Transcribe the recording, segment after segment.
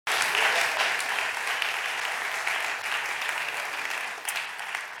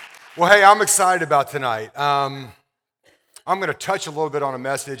Well, hey, I'm excited about tonight. I'm going to touch a little bit on a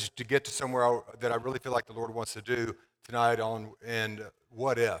message to get to somewhere that I really feel like the Lord wants to do tonight on and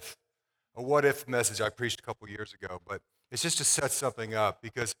what if. A what if message I preached a couple years ago, but it's just to set something up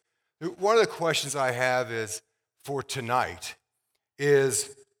because one of the questions I have is for tonight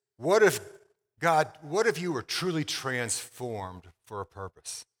is what if what if you were truly transformed for a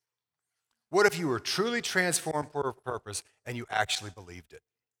purpose? What if you were truly transformed for a purpose and you actually believed it?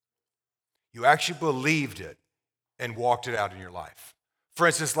 You actually believed it and walked it out in your life. For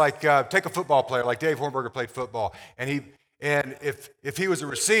instance, like take a football player, like Dave Hornberger played football, and if he was a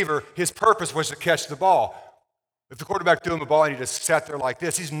receiver, his purpose was to catch the ball. If the quarterback threw him the ball and he just sat there like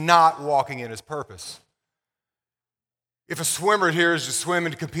this, he's not walking in his purpose. If a swimmer here is to swim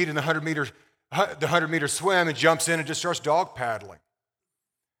and to compete in the 100-meter swim and jumps in and just starts dog paddling,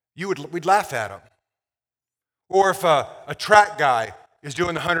 we'd laugh at him. Or if a track guy is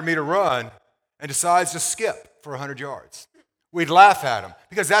doing the 100-meter run and decides to skip for 100 yards. We'd laugh at them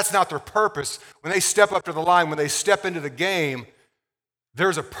because that's not their purpose. When they step up to the line, when they step into the game,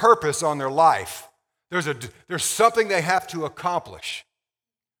 there's a purpose on their life. There's something they have to accomplish,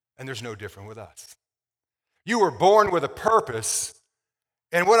 and there's no different with us. You were born with a purpose,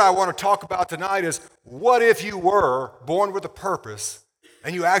 and what I want to talk about tonight is what if you were born with a purpose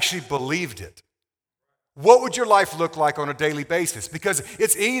and you actually believed it? What would your life look like on a daily basis? Because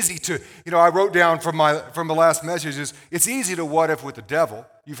it's easy to, I wrote down from the last messages, it's easy to what if with the devil.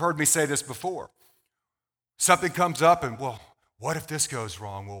 You've heard me say this before. Something comes up and, well, what if this goes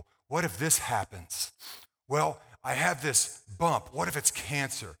wrong? Well, what if this happens? Well, I have this bump. What if it's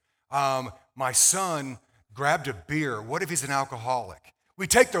cancer? My son grabbed a beer. What if he's an alcoholic? We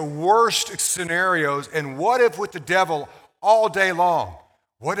take the worst scenarios and what if with the devil all day long?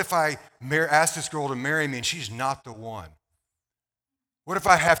 What if I ask this girl to marry me and she's not the one? What if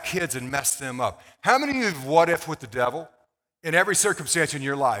I have kids and mess them up? How many of you have what if with the devil in every circumstance in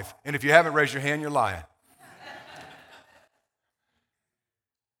your life? And if you haven't raised your hand, you're lying.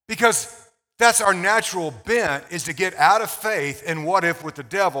 Because that's our natural bent is to get out of faith and what if with the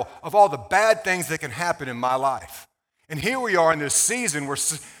devil of all the bad things that can happen in my life. And here we are in this season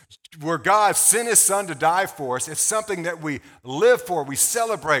where God sent his son to die for us. It's something that we live for, we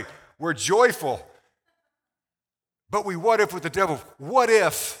celebrate, we're joyful. But we what if with the devil? What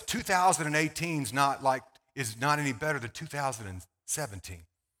if 2018 is not any better than 2017?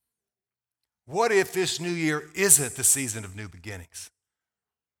 What if this new year isn't the season of new beginnings?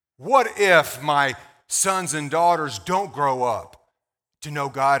 What if my sons and daughters don't grow up to know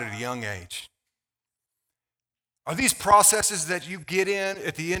God at a young age? Are these processes that you get in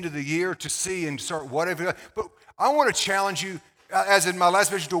at the end of the year to see and start what if? But I want to challenge you, as in my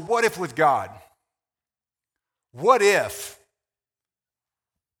last message, to what if with God? What if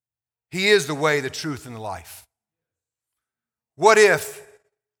he is the way, the truth, and the life? What if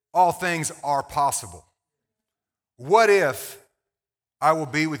all things are possible? What if I will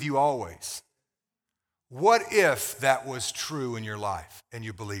be with you always? What if that was true in your life and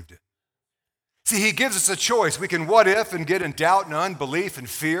you believed it? See, he gives us a choice. We can what if and get in doubt and unbelief and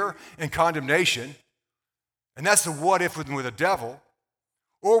fear and condemnation. And that's the what if with the devil.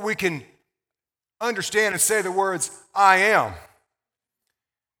 Or we can understand and say the words, I am.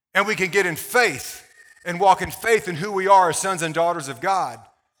 And we can get in faith and walk in faith in who we are as sons and daughters of God.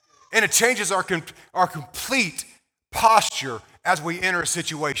 And it changes our complete posture as we enter a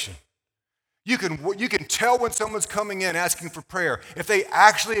situation. You can tell when someone's coming in asking for prayer if they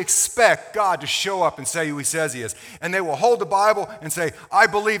actually expect God to show up and say who he says he is. And they will hold the Bible and say, I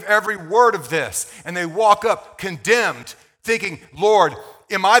believe every word of this. And they walk up condemned, thinking, Lord,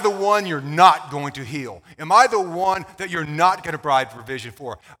 am I the one you're not going to heal? Am I the one that you're not going to provide provision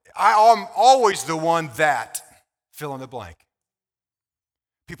for? I'm always the one that, fill in the blank.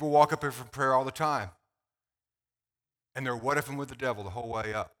 People walk up here for prayer all the time. And they're what ifing with the devil the whole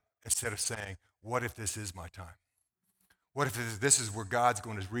way up. Instead of saying, what if this is my time? What if this is where God's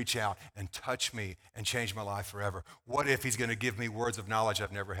going to reach out and touch me and change my life forever? What if he's going to give me words of knowledge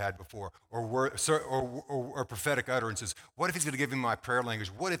I've never had before or prophetic utterances? What if he's going to give me my prayer language?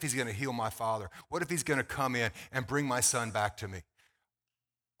 What if he's going to heal my father? What if he's going to come in and bring my son back to me?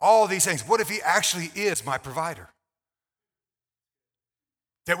 All these things. What if he actually is my provider?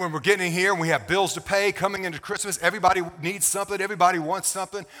 That when we're getting in here and we have bills to pay, coming into Christmas, everybody needs something, everybody wants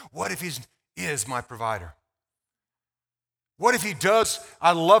something. What if he is my provider? What if he does,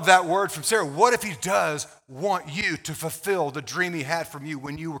 I love that word from Sarah, what if he does want you to fulfill the dream he had from you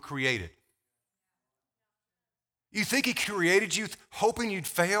when you were created? You think he created you hoping you'd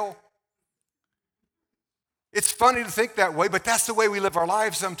fail? It's funny to think that way, but that's the way we live our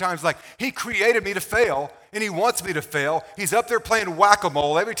lives sometimes. Like, he created me to fail, and he wants me to fail. He's up there playing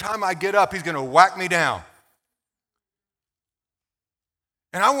whack-a-mole. Every time I get up, he's going to whack me down.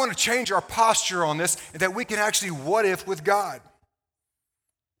 And I want to change our posture on this, that we can actually what if with God.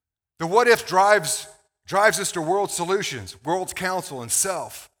 The what if drives us to world solutions, world's counsel, and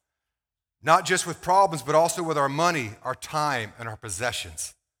self. Not just with problems, but also with our money, our time, and our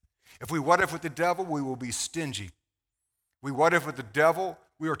possessions. If we what if with the devil, we will be stingy. We what if with the devil,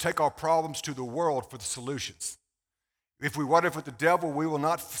 we will take our problems to the world for the solutions. If we what if with the devil, we will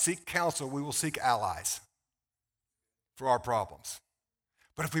not seek counsel, we will seek allies for our problems.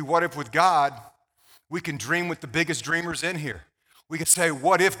 But if we what if with God, we can dream with the biggest dreamers in here. We could say,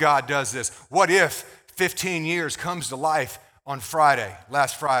 what if God does this? What if 15 years comes to life on Friday,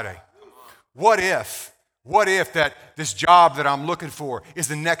 last Friday? What if that this job that I'm looking for is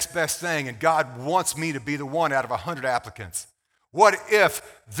the next best thing and God wants me to be the one out of 100 applicants? What if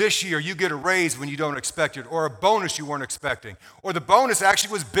this year you get a raise when you don't expect it, or a bonus you weren't expecting, or the bonus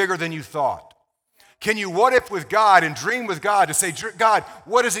actually was bigger than you thought? Can you what if with God and dream with God to say, God,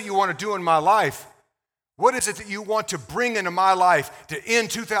 what is it you want to do in my life? What is it that you want to bring into my life to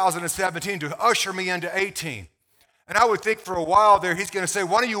end 2017, to usher me into 18? And I would think for a while there, he's going to say,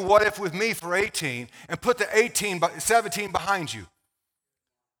 why don't you what if with me for 18 and put the 17 behind you?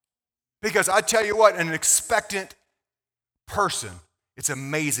 Because I tell you what, an expectant person, it's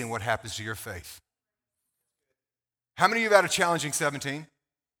amazing what happens to your faith. How many of you have had a challenging 17?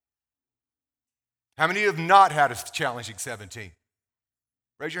 How many of you have not had a challenging 17?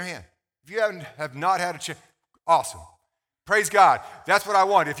 Raise your hand. If you have not had a awesome. Praise God. That's what I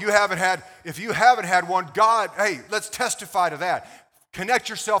want. If you haven't had one, God, hey, let's testify to that. Connect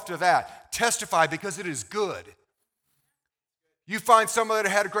yourself to that. Testify because it is good. You find someone that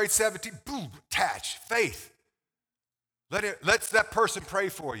had a great 17, boom, attach, faith. Let that person pray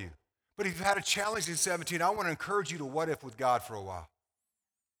for you. But if you've had a challenging 17, I want to encourage you to what if with God for a while.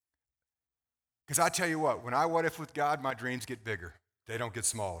 Because I tell you what, when I what if with God, my dreams get bigger. They don't get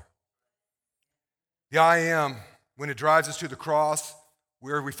smaller. The I am, when it drives us to the cross,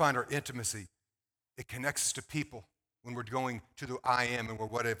 where we find our intimacy, it connects us to people. When we're going to the I am and we're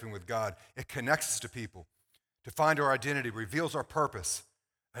what ifing with God, it connects us to people. To find our identity, reveals our purpose,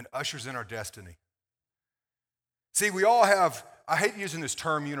 and ushers in our destiny. See, we all have, I hate using this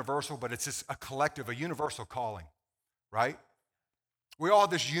term universal, but it's just a collective, a universal calling, right? We all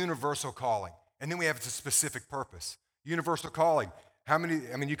have this universal calling, and then we have a specific purpose. Universal calling.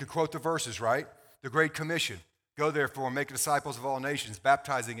 You could quote the verses, right? The Great Commission. Go therefore and make disciples of all nations,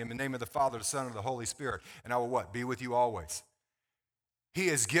 baptizing them in the name of the Father, the Son, and the Holy Spirit. And I will what? Be with you always. He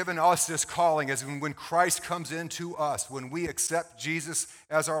has given us this calling as when Christ comes into us, when we accept Jesus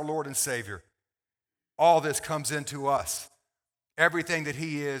as our Lord and Savior. All this comes into us. Everything that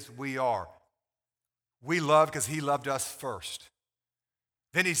he is, we are. We love because he loved us first.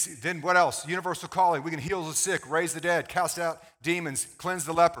 Then what else? Universal calling. We can heal the sick, raise the dead, cast out demons, cleanse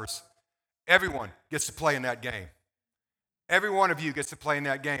the lepers. Everyone gets to play in that game. Every one of you gets to play in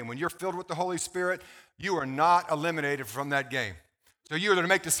that game. When you're filled with the Holy Spirit, you are not eliminated from that game. So you are to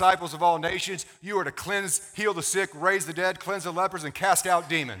make disciples of all nations. You are to cleanse, heal the sick, raise the dead, cleanse the lepers, and cast out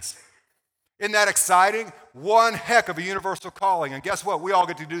demons. Isn't that exciting? One heck of a universal calling. And guess what? We all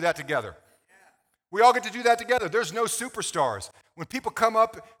get to do that together. We all get to do that together. There's no superstars. When people come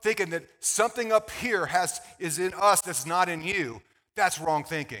up thinking that something up here is in us that's not in you, that's wrong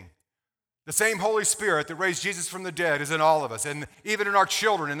thinking. The same Holy Spirit that raised Jesus from the dead is in all of us, and even in our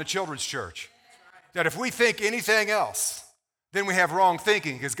children in the children's church. That if we think anything else, then we have wrong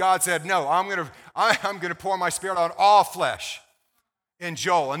thinking, because God said, no, I'm going to pour my Spirit on all flesh in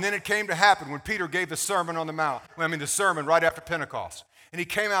Joel. And then it came to happen when Peter gave the Sermon on the Mount, the sermon right after Pentecost. And he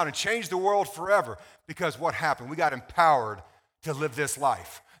came out and changed the world forever, because what happened? We got empowered to live this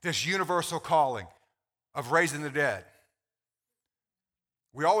life, this universal calling of raising the dead.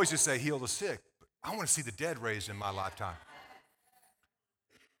 We always just say heal the sick, but I want to see the dead raised in my lifetime.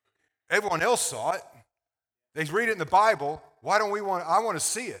 Everyone else saw it. They read it in the Bible. I want to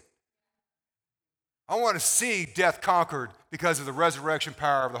see it. I want to see death conquered because of the resurrection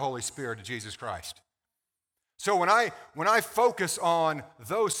power of the Holy Spirit of Jesus Christ. So when I focus on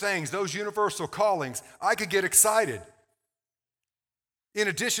those things, those universal callings, I could get excited. In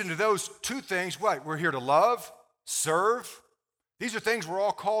addition to those two things, what? We're here to love, serve. These are things we're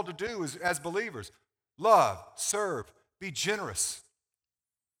all called to do as believers. Love, serve, be generous.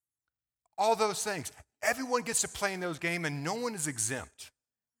 All those things. Everyone gets to play in those games, and no one is exempt.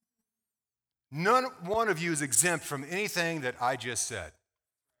 None one of you is exempt from anything that I just said.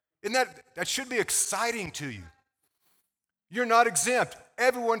 Isn't that should be exciting to you? You're not exempt.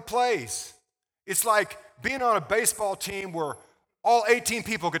 Everyone plays. It's like being on a baseball team where all 18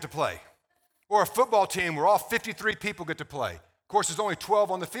 people get to play, or a football team where all 53 people get to play. Of course, there's only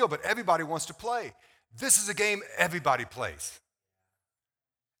 12 on the field, but everybody wants to play. This is a game everybody plays.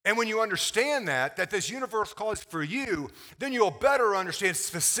 And when you understand that this universe calls for you, then you'll better understand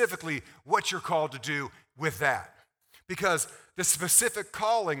specifically what you're called to do with that. Because the specific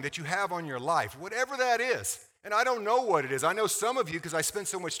calling that you have on your life, whatever that is, and I don't know what it is. I know some of you because I spend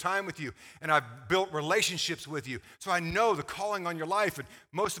so much time with you and I've built relationships with you. So I know the calling on your life, and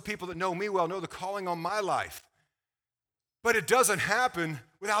most of the people that know me well know the calling on my life. But it doesn't happen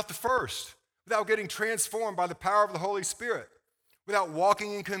without the first, without getting transformed by the power of the Holy Spirit, without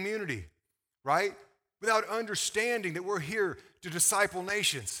walking in community, right? Without understanding that we're here to disciple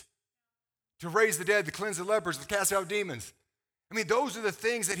nations, to raise the dead, to cleanse the lepers, to cast out demons. I mean, those are the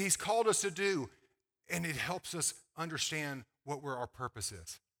things that he's called us to do, and it helps us understand where our purpose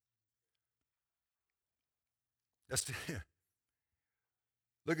is.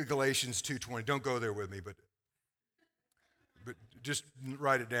 Look at Galatians 2:20. Don't go there with me, but just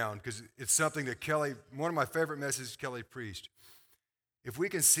write it down, because it's something that one of my favorite messages Kelly preached. If we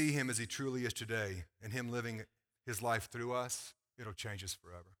can see him as he truly is today and him living his life through us, it'll change us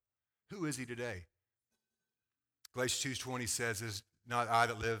forever. Who is he today? Galatians 2:20 says, "It's not I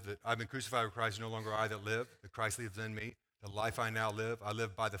that live, that I've been crucified with Christ, no longer I that live, that Christ lives in me. The life I now live, I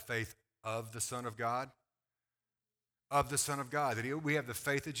live by the faith of the Son of God." Of the Son of God. That we have the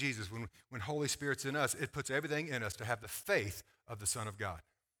faith of Jesus. When Holy Spirit's in us, it puts everything in us to have the faith of the Son of God.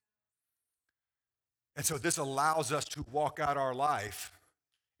 And so this allows us to walk out our life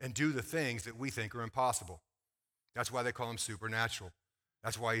and do the things that we think are impossible. That's why they call them supernatural.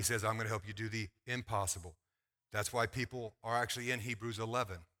 That's why he says, I'm going to help you do the impossible. That's why people are actually in Hebrews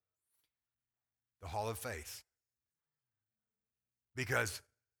 11, the hall of faith, because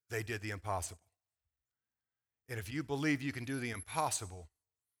they did the impossible. And if you believe you can do the impossible,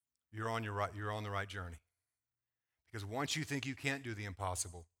 you're on the right journey. Because once you think you can't do the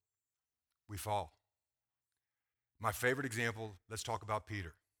impossible, we fall. My favorite example, let's talk about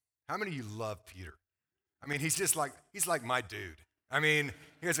Peter. How many of you love Peter? I mean, he's like my dude. I mean,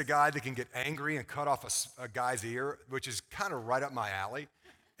 here's a guy that can get angry and cut off a guy's ear, which is kind of right up my alley.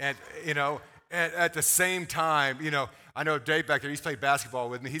 And, at the same time, I know Dave back there, he's played basketball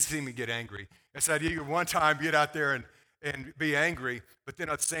with me. He's seen me get angry. And so you one time get out there and be angry, but then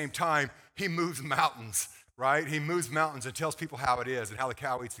at the same time, he moves mountains, right? He moves mountains and tells people how it is and how the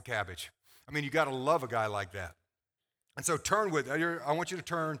cow eats the cabbage. I mean, you got to love a guy like that. And so I want you to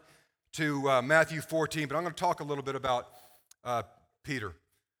turn to Matthew 14, but I'm going to talk a little bit about Peter.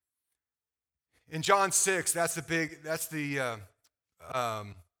 In John 6, that's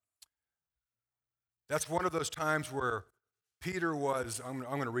one of those times where Peter was, I'm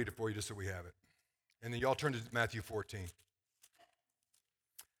going to read it for you just so we have it. And then y'all turn to Matthew 14.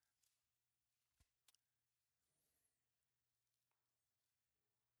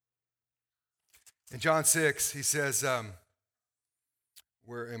 In John 6, he says,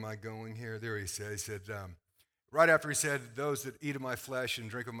 where am I going here? There he said, right after he said, those that eat of my flesh and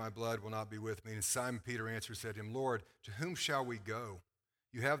drink of my blood will not be with me. And Simon Peter answered, said to him, Lord, to whom shall we go?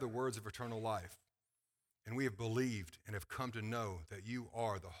 You have the words of eternal life. And we have believed and have come to know that you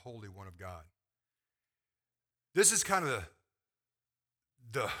are the Holy One of God. This is kind of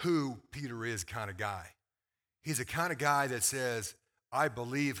the who Peter is kind of guy. He's the kind of guy that says, I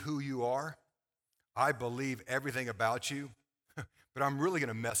believe who you are. I believe everything about you, but I'm really going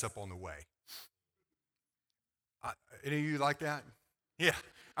to mess up on the way. Any of you like that? Yeah.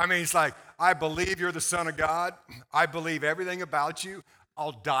 I mean, it's like, I believe you're the Son of God. I believe everything about you.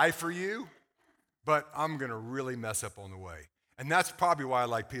 I'll die for you, but I'm going to really mess up on the way. And that's probably why I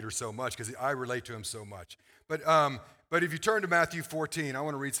like Peter so much, because I relate to him so much. But if you turn to Matthew 14, I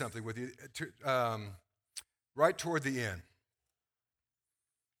want to read something with you right toward the end.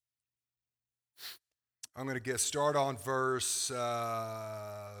 I'm going to start on verse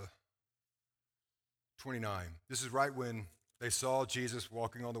 29. This is right when they saw Jesus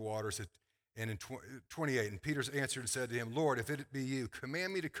walking on the waters, and in 28, and Peter answered and said to him, Lord, if it be you,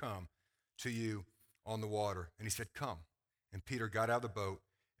 command me to come to you on the water. And he said, come. And Peter got out of the boat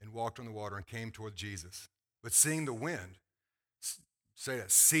and walked on the water and came toward Jesus. But seeing the wind, say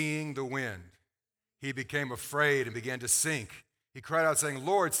that, seeing the wind, he became afraid and began to sink. He cried out saying,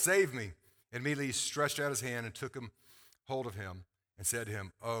 Lord, save me. And immediately he stretched out his hand and took hold of him and said to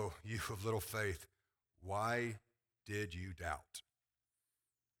him, oh, you of little faith, why did you doubt?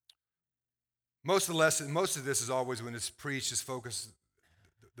 Most of this is always when it's preached, is focused,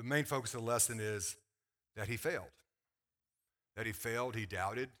 the main focus of the lesson is that he failed. That he failed, he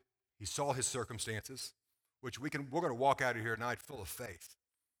doubted, he saw his circumstances, which we're going to walk out of here tonight full of faith.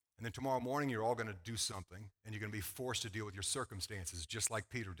 And then tomorrow morning, you're all going to do something, and you're going to be forced to deal with your circumstances, just like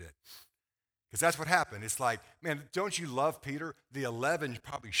Peter did. Because that's what happened. It's like, man, don't you love Peter? The 11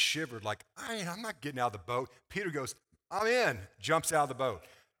 probably shivered like, I'm not getting out of the boat. Peter goes, I'm in, jumps out of the boat.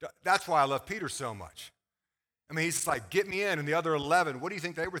 That's why I love Peter so much. I mean, he's just like, get me in. And the other 11, what do you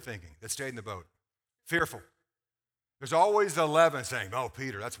think they were thinking that stayed in the boat? Fearful. There's always the 11 saying, oh,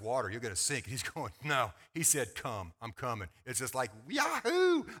 Peter, that's water. You're going to sink. And he's going, no. He said, come. I'm coming. It's just like,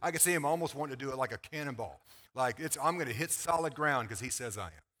 yahoo. I can see him almost wanting to do it like a cannonball. Like, I'm going to hit solid ground because he says I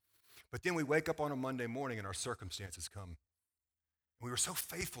am. But then we wake up on a Monday morning and our circumstances come. We were so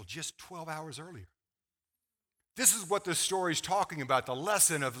faithful just 12 hours earlier. This is what this story is talking about, the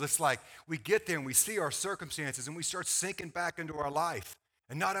lesson of this, like, we get there and we see our circumstances and we start sinking back into our life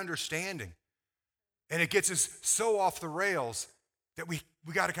and not understanding. And it gets us so off the rails that we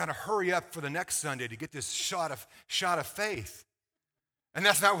got to kind of hurry up for the next Sunday to get this shot of faith. And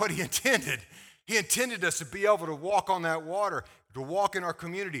that's not what he intended. He intended us to be able to walk on that water, to walk in our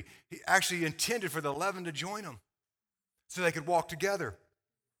community. He actually intended for the 11 to join him so they could walk together.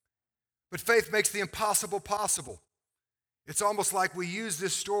 But faith makes the impossible possible. It's almost like we use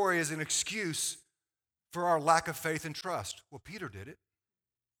this story as an excuse for our lack of faith and trust. Well, Peter did it.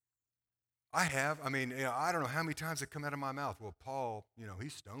 I have. I mean, I don't know how many times it come out of my mouth. Well, Paul, he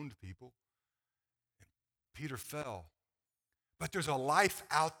stoned people. And Peter fell. But there's a life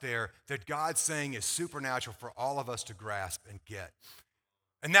out there that God's saying is supernatural for all of us to grasp and get.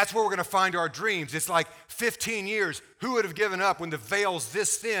 And that's where we're going to find our dreams. It's like 15 years. Who would have given up when the veil's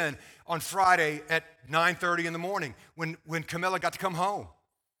this thin on Friday at 9:30 in the morning when Camilla got to come home?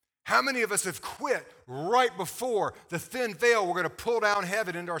 How many of us have quit right before the thin veil we're going to pull down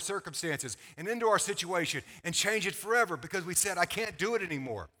heaven into our circumstances and into our situation and change it forever because we said, I can't do it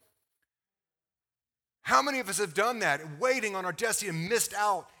anymore? How many of us have done that, waiting on our destiny and missed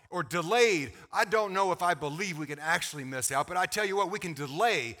out or delayed? I don't know if I believe we can actually miss out, but I tell you what, we can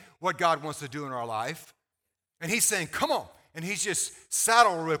delay what God wants to do in our life. And he's saying, come on. And he's just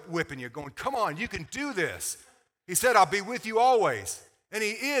saddle whipping you, going, come on, you can do this. He said, I'll be with you always. And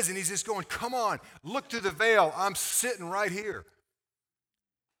he is, and he's just going, come on, look through the veil. I'm sitting right here.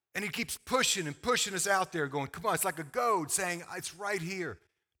 And he keeps pushing and pushing us out there, going, come on, it's like a goad saying, it's right here.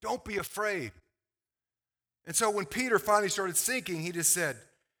 Don't be afraid. And so when Peter finally started sinking, he just said,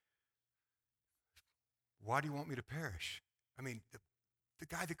 why do you want me to perish? I mean, the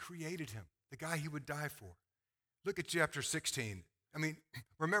guy that created him, the guy he would die for. Look at chapter 16. I mean,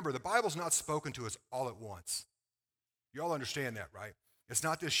 remember, the Bible's not spoken to us all at once. You all understand that, right? It's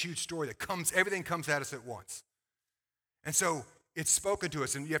not this huge story that everything comes at us at once. And so it's spoken to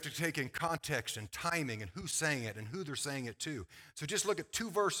us, and you have to take in context and timing and who's saying it and who they're saying it to. So just look at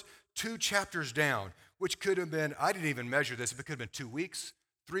two chapters down, which could have been, I didn't even measure this, but it could have been 2 weeks,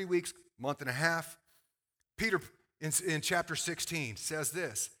 3 weeks, month and a half. Peter, in chapter 16, says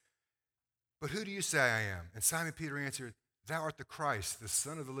this, but who do you say I am? And Simon Peter answered, thou art the Christ, the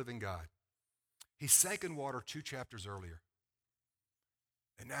Son of the living God. He sank in water 2 chapters earlier.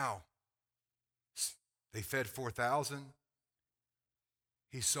 And now, they fed 4,000.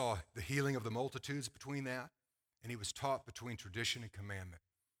 He saw the healing of the multitudes between that, and he was taught between tradition and commandment.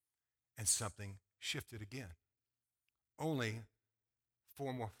 And something shifted again. Only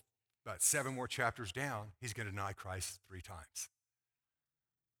about 7 more chapters down, he's going to deny Christ 3 times.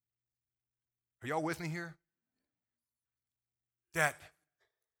 Are y'all with me here? That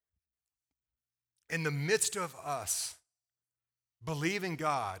in the midst of us believing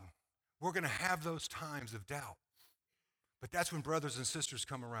God, we're going to have those times of doubt. But that's when brothers and sisters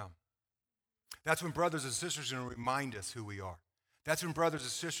come around. That's when brothers and sisters are going to remind us who we are. That's when brothers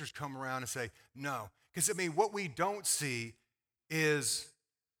and sisters come around and say, no. Because, what we don't see is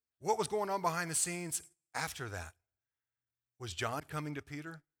what was going on behind the scenes after that. Was John coming to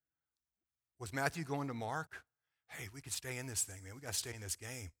Peter? Was Matthew going to Mark? Hey, we could stay in this thing, man. We got to stay in this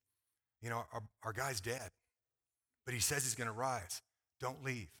game. Our guy's dead. But he says he's going to rise. Don't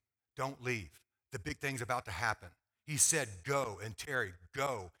leave. Don't leave. The big thing's about to happen. He said, go and tarry.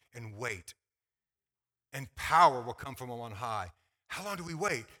 Go and wait. And power will come from on high. How long do we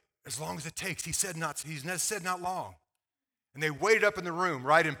wait? As long as it takes. He said not long. And they waited up in the room,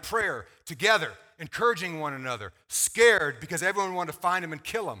 right, in prayer, together, encouraging one another, scared because everyone wanted to find him and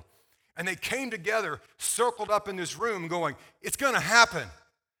kill him. And they came together, circled up in this room going, it's going to happen.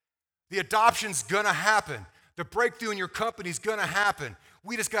 The adoption's going to happen. The breakthrough in your company's going to happen.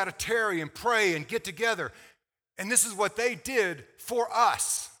 We just got to tarry and pray and get together. And this is what they did for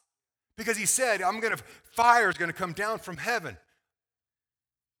us. Because he said, fire is going to come down from heaven.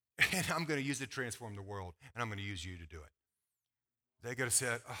 And I'm going to use it to transform the world. And I'm going to use you to do it. They could have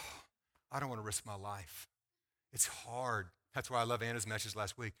said, oh, I don't want to risk my life. It's hard. That's why I love Anna's message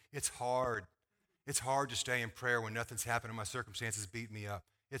last week. It's hard. It's hard to stay in prayer when nothing's happening. My circumstances beat me up.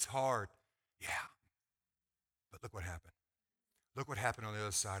 It's hard. Yeah. But look what happened. Look what happened on the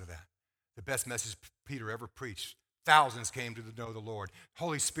other side of that. The best message Peter ever preached. Thousands came to know the Lord.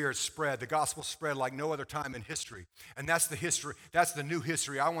 Holy Spirit spread. The gospel spread like no other time in history. And that's the history. That's the new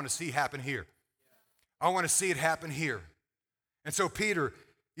history I want to see happen here. I want to see it happen here. And so Peter,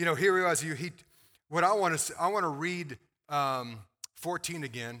 here he was. I want to read 14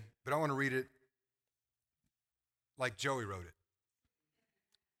 again, but I want to read it like Joey wrote it.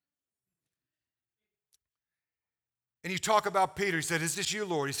 And you talk about Peter. He said, is this you,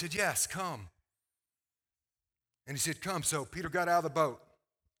 Lord? He said, yes, come. And he said, come. So Peter got out of the boat.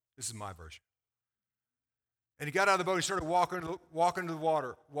 This is my version. And he got out of the boat. He started walking on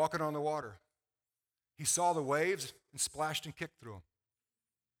the water. He saw the waves and splashed and kicked through them.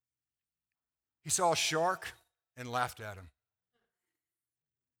 He saw a shark and laughed at him.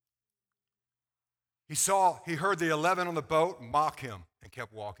 He heard the 11 on the boat mock him and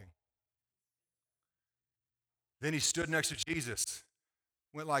kept walking. Then he stood next to Jesus,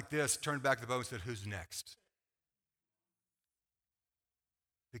 went like this, turned back to the boat and said, who's next?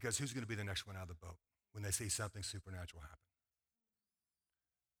 Because who's going to be the next one out of the boat when they see something supernatural happen?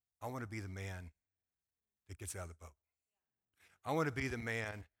 I want to be the man that gets out of the boat. I want to be the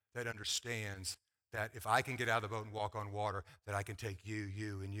man that understands that if I can get out of the boat and walk on water, that I can take you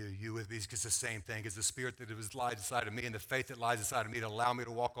with me, because it's the same thing. It's the spirit that lies inside of me and the faith that lies inside of me to allow me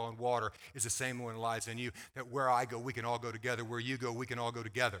to walk on water is the same one that lies in you, that where I go, we can all go together. Where you go, we can all go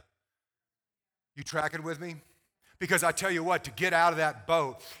together. You tracking with me? Because I tell you what, to get out of that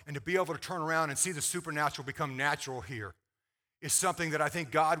boat and to be able to turn around and see the supernatural become natural here is something that I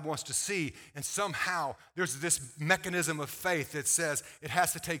think God wants to see. And somehow there's this mechanism of faith that says it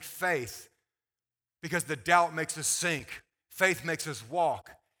has to take faith, because the doubt makes us sink. Faith makes us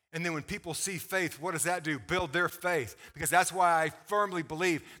walk. And then when people see faith, what does that do? Build their faith. Because that's why I firmly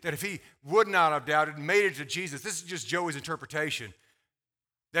believe that if he would not have doubted and made it to Jesus, this is just Joey's interpretation,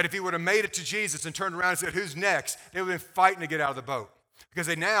 that if he would have made it to Jesus and turned around and said, who's next? They would have been fighting to get out of the boat. Because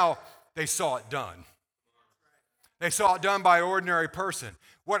they saw it done. They saw it done by an ordinary person.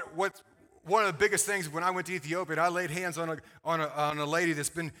 One of the biggest things when I went to Ethiopia, and I laid hands on a lady that's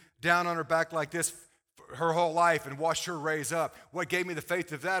been down on her back like this her whole life and watched her raise up. What gave me the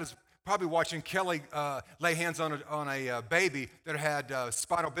faith of that is probably watching Kelly lay hands on a baby that had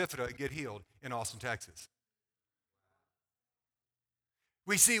spinal bifida and get healed in Austin, Texas.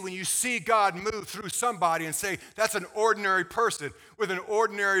 We see when you see God move through somebody and say, that's an ordinary person with an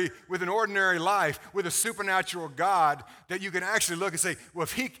ordinary life, with a supernatural God, that you can actually look and say, well,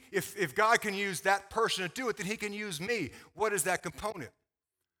 if God can use that person to do it, then he can use me. What is that component?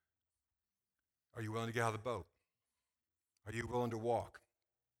 Are you willing to get out of the boat? Are you willing to walk,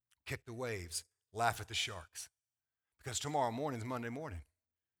 kick the waves, laugh at the sharks? Because tomorrow morning is Monday morning,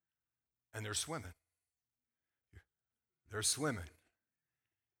 and they're swimming. They're swimming.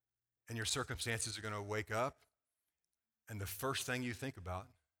 And your circumstances are going to wake up, and the first thing you think about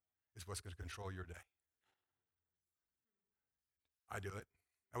is what's going to control your day. I do it.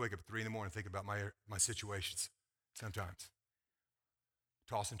 I wake up at 3 in the morning and think about my situations sometimes.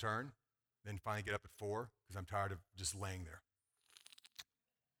 Toss and turn, then finally get up at 4 because I'm tired of just laying there.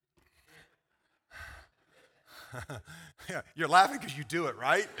 Yeah, you're laughing because you do it,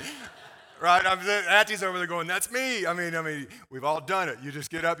 right? Right? Auntie's over there going, that's me. I mean, we've all done it. You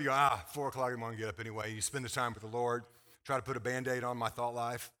just get up, you go, 4 o'clock in the morning, get up anyway. You spend the time with the Lord, try to put a Band-Aid on my thought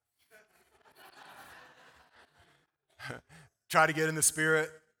life. Try to get in the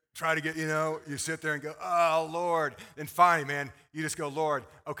spirit. Try to get, you sit there and go, oh, Lord. And finally, man, you just go, Lord,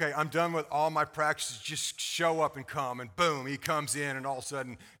 okay, I'm done with all my practices. Just show up and come. And boom, he comes in, and all of a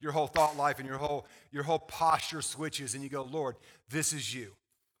sudden, your whole thought life and your whole posture switches, and you go, Lord, this is you.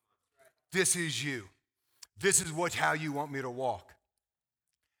 This is you. This is how you want me to walk.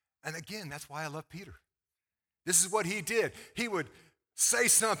 And again, that's why I love Peter. This is what he did. He would say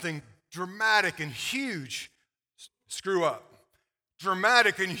something dramatic and huge, screw up.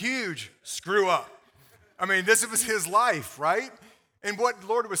 Dramatic and huge, screw up. I mean, this was his life, right? And what the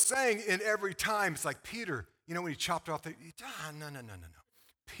Lord was saying in every time, it's like, Peter, when he chopped off no.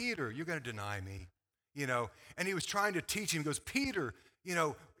 Peter, you're going to deny me, And he was trying to teach him. He goes, Peter,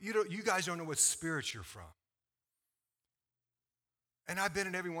 you guys don't know what spirit you're from. And I've been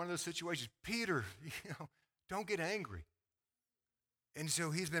in every one of those situations. Peter, Don't get angry. And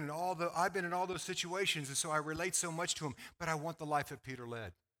so I've been in all those situations, and so I relate so much to him, but I want the life that Peter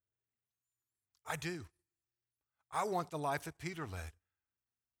led. I do. I want the life that Peter led.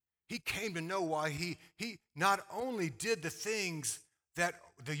 He came to know why he not only did the things that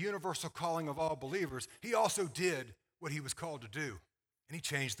the universal calling of all believers, he also did what he was called to do. And he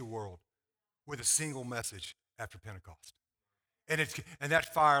changed the world with a single message after Pentecost. And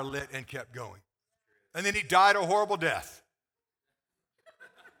that fire lit and kept going. And then he died a horrible death.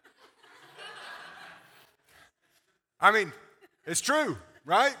 I mean, it's true,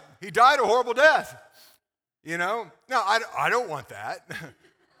 right? He died a horrible death. You know? No, I don't want that.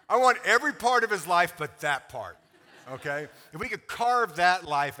 I want every part of his life but that part, okay? If we could carve that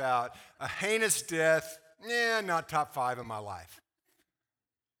life out, a heinous death, not top 5 in my life.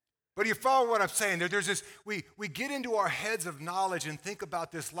 But you follow what I'm saying? There's this, we get into our heads of knowledge and think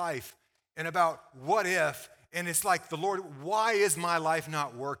about this life and about what if, and it's like, the Lord, why is my life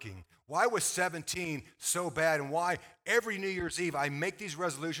not working? Why was 17 so bad, and why every New Year's Eve I make these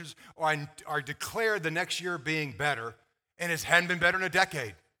resolutions or I declare the next year being better, and it hadn't been better in a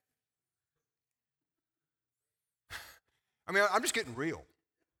decade? I mean, I'm just getting real.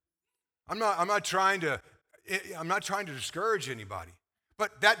 I'm not trying to discourage anybody,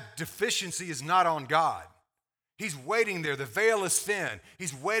 but that deficiency is not on God. He's waiting there. The veil is thin.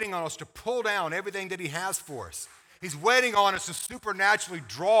 He's waiting on us to pull down everything that he has for us. He's waiting on us to supernaturally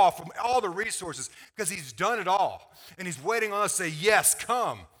draw from all the resources because he's done it all. And he's waiting on us to say, yes,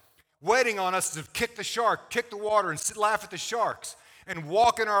 come. Waiting on us to kick the shark, kick the water, and laugh at the sharks and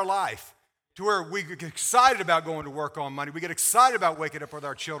walk in our life to where we get excited about going to work on Monday. We get excited about waking up with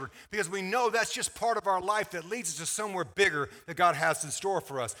our children because we know that's just part of our life that leads us to somewhere bigger that God has in store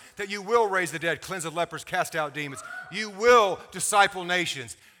for us. That you will raise the dead, cleanse the lepers, cast out demons. You will disciple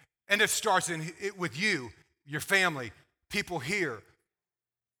nations. And it starts with you. Your family, people here.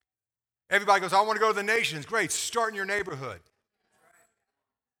 Everybody goes, I want to go to the nations. Great, start in your neighborhood.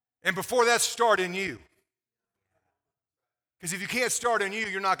 And before that, start in you. Because if you can't start in you,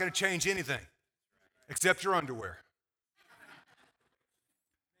 you're not going to change anything except your underwear.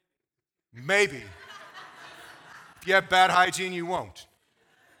 Maybe. If you have bad hygiene, you won't.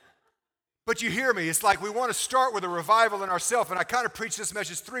 But you hear me. It's like we want to start with a revival in ourselves. And I kind of preached this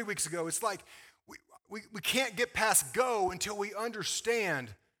message 3 weeks ago. It's like we can't get past go until we understand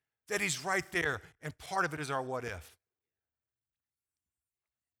that he's right there, and part of it is our what if.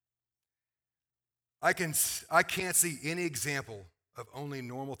 I can't see any example of only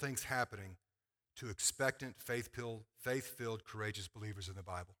normal things happening to expectant, faith-filled, courageous believers in the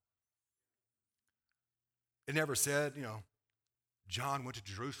Bible. It never said, John went to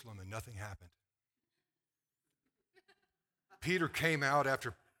Jerusalem and nothing happened. Peter came out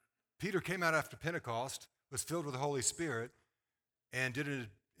after Pentecost, was filled with the Holy Spirit, and did an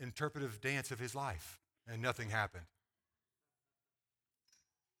interpretive dance of his life, and nothing happened.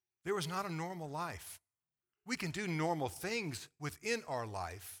 There was not a normal life. We can do normal things within our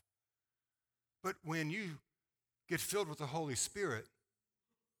life, but when you get filled with the Holy Spirit,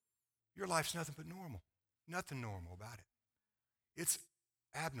 your life's nothing but normal. Nothing normal about it. It's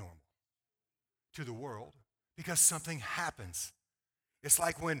abnormal to the world because something happens. It's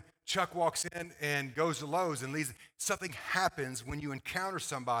like when Chuck walks in and goes to Lowe's and leaves. Something happens when you encounter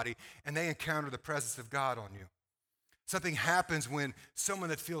somebody and they encounter the presence of God on you. Something happens when someone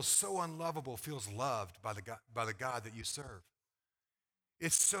that feels so unlovable feels loved by the God that you serve.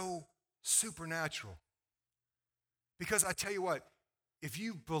 It's so supernatural. Because I tell you what, if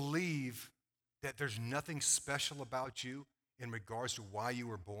you believe that there's nothing special about you in regards to why you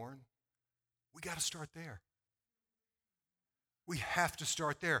were born, we got to start there. We have to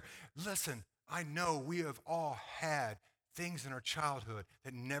start there. Listen, I know we have all had things in our childhood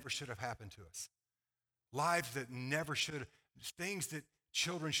that never should have happened to us. Lives that never should, things that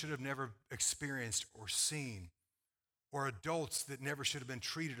children should have never experienced or seen, or adults that never should have been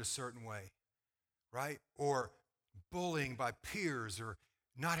treated a certain way, right? Or bullying by peers, or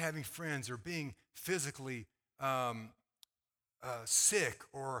not having friends, or being physically sick,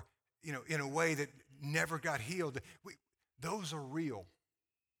 or in a way that never got healed. Those are real.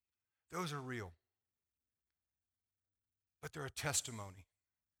 Those are real. But they're a testimony.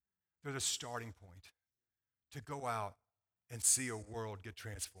 They're the starting point to go out and see a world get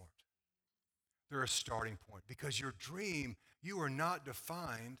transformed. They're a starting point because your dream, you are not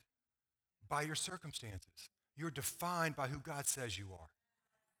defined by your circumstances. You're defined by who God says you are.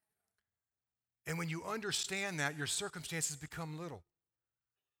 And when you understand that, your circumstances become little.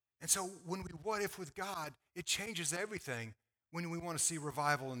 And so when we what if with God, it changes everything when we want to see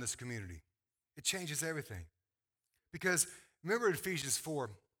revival in this community. It changes everything. Because remember in Ephesians 4,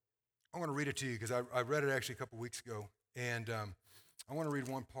 I want to read it to you because I read it actually a couple weeks ago, and I want to read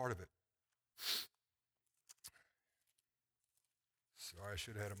one part of it. Sorry, I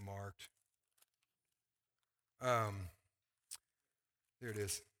should have had it marked. There it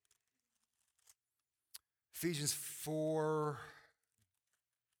is. Ephesians 4.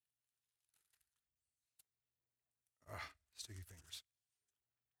 Sticky fingers.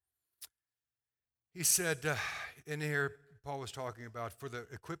 He said in here, Paul was talking about for the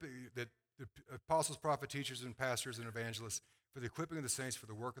equipping that the apostles, prophets, teachers, and pastors and evangelists, for the equipping of the saints, for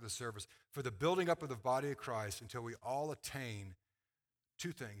the work of the service, for the building up of the body of Christ until we all attain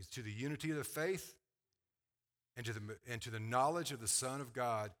two things: to the unity of the faith and to the knowledge of the Son of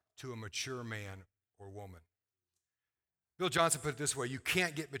God, to a mature man or woman. Bill Johnson put it this way: you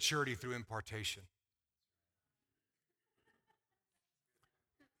can't get maturity through impartation.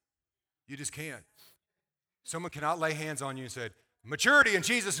 You just can't. Someone cannot lay hands on you and say, maturity in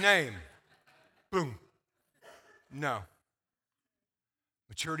Jesus' name. Boom. No.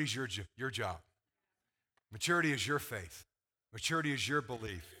 Maturity is your job. Maturity is your faith. Maturity is your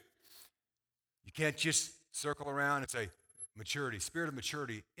belief. You can't just circle around and say, maturity, spirit of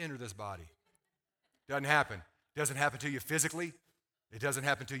maturity, enter this body. Doesn't happen. It doesn't happen to you physically. It doesn't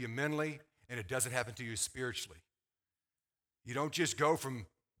happen to you mentally. And it doesn't happen to you spiritually. You don't just go from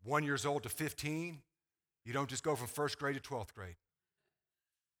 1 year old to 15. You don't just go from first grade to 12th grade.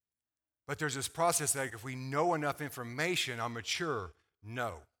 But there's this process that if we know enough information, I'm mature.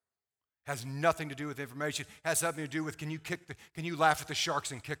 No. Has nothing to do with information. Has something to do with can you laugh at the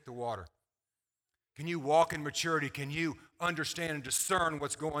sharks and kick the water? Can you walk in maturity? Can you understand and discern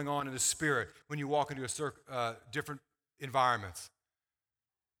what's going on in the spirit when you walk into different environments?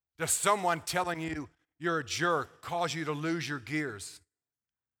 Does someone telling you you're a jerk cause you to lose your gears?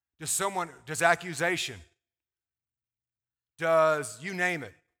 Does accusation? Does you name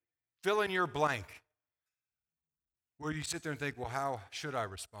it? Fill in your blank. Where you sit there and think, well, how should I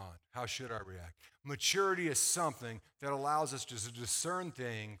respond? How should I react? Maturity is something that allows us to discern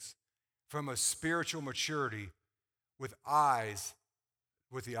things from a spiritual maturity with the eyes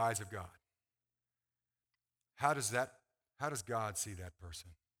of God. How does God see that person?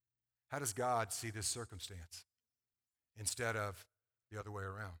 How does God see this circumstance instead of the other way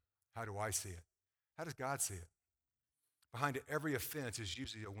around? How do I see it? How does God see it? Behind every offense is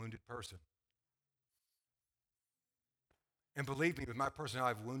usually a wounded person. And believe me, with my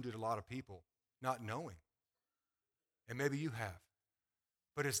personality, I've wounded a lot of people, not knowing. And maybe you have.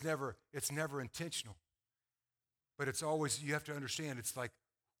 But it's never intentional. But it's always, you have to understand, it's like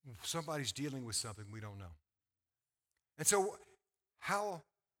somebody's dealing with something we don't know. And so how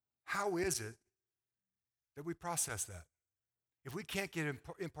is it that we process that? If we can't get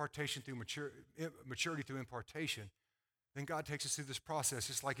impartation through maturity through impartation, then God takes us through this process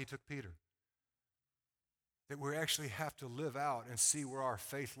just like he took Peter. That we actually have to live out and see where our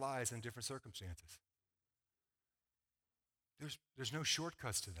faith lies in different circumstances. There's no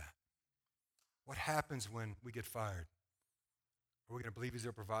shortcuts to that. What happens when we get fired? Are we going to believe he's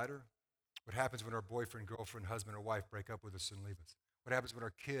our provider? What happens when our boyfriend, girlfriend, husband, or wife break up with us and leave us? What happens when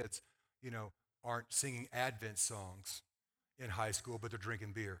our kids, aren't singing Advent songs in high school, but they're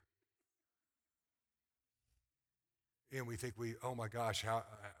drinking beer? And we think oh my gosh,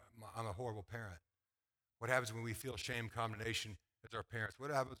 I'm a horrible parent. What happens when we feel shame, condemnation as our parents?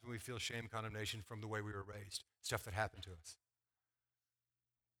 What happens when we feel shame, condemnation from the way we were raised? Stuff that happened to us.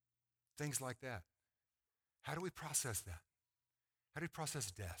 Things like that. How do we process that? How do we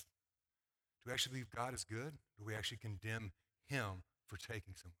process death? Do we actually believe God is good? Do we actually condemn him for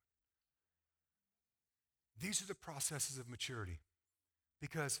taking someone? These are the processes of maturity.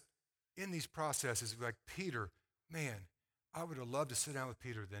 Because in these processes, like Peter, man, I would have loved to sit down with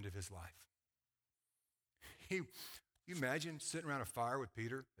Peter at the end of his life. You imagine sitting around a fire with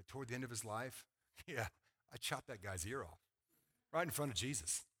Peter toward the end of his life? Yeah, I chopped that guy's ear off right in front of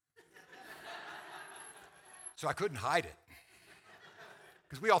Jesus. So I couldn't hide it.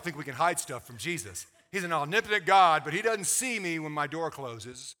 Because we all think we can hide stuff from Jesus. He's an omnipotent God, but he doesn't see me when my door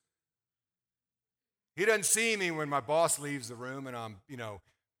closes. He doesn't see me when my boss leaves the room and I'm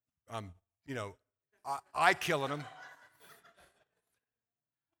killing him.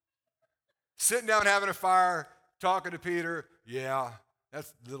 Sitting down having a fire, talking to Peter. Yeah,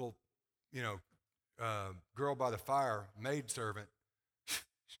 that's the little, girl by the fire, maidservant.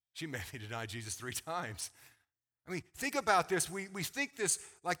 She made me deny Jesus 3 times. I mean, think about this. We think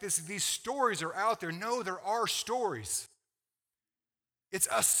these stories are out there. No, there are stories. It's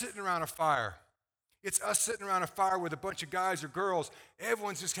us sitting around a fire. It's us sitting around a fire with a bunch of guys or girls.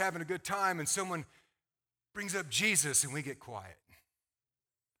 Everyone's just having a good time, and someone brings up Jesus and we get quiet.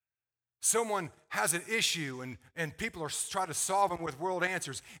 Someone has an issue and people are trying to solve them with world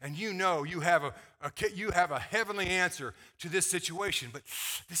answers, and you know you have a heavenly answer to this situation, but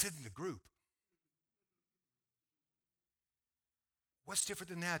this isn't the group. What's different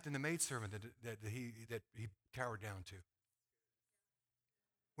than the maidservant that he cowered down to?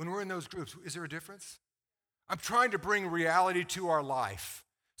 When we're in those groups, is there a difference? I'm trying to bring reality to our life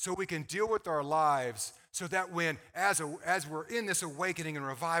so we can deal with our lives so that as we're in this awakening and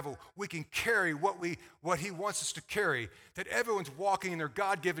revival, we can carry what he wants us to carry, that everyone's walking in their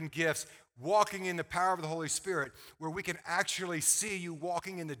God-given gifts, walking in the power of the Holy Spirit, where we can actually see you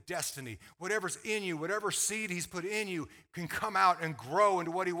walking in the destiny. Whatever's in you, whatever seed he's put in you can come out and grow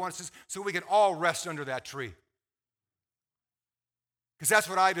into what he wants us, so we can all rest under that tree. Because that's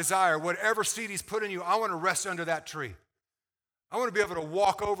what I desire. Whatever seed he's put in you, I want to rest under that tree. I want to be able to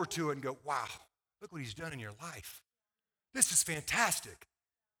walk over to it and go, wow, look what he's done in your life. This is fantastic.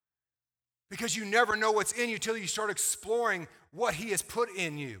 Because you never know what's in you till you start exploring what he has put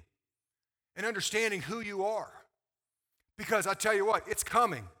in you and understanding who you are. Because I tell you what, it's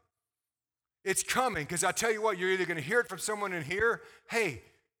coming. It's coming. Because I tell you what, you're either going to hear it from someone in here, hey,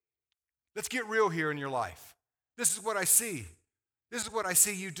 let's get real here in your life. This is what I see. This is what I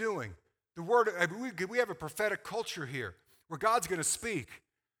see you doing. The word, we have a prophetic culture here where God's going to speak.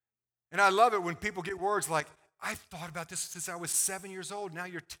 And I love it when people get words like, I've thought about this since I was 7 years old. Now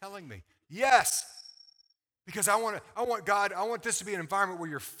you're telling me. Yes. Because I want this to be an environment where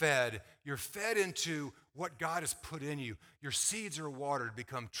you're fed. You're fed into what God has put in you. Your seeds are watered to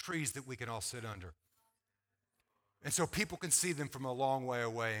become trees that we can all sit under. And so people can see them from a long way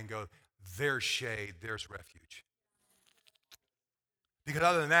away and go, there's shade, there's refuge. Because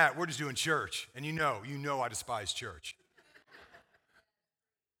other than that, we're just doing church. And you know I despise church.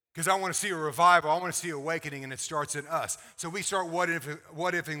 Because I want to see a revival, I want to see awakening, and it starts in us. So we start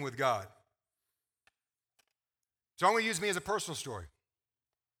what-ifing with God. So I'm going to use me as a personal story.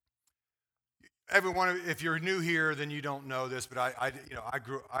 Everyone, if you're new here, then you don't know this, but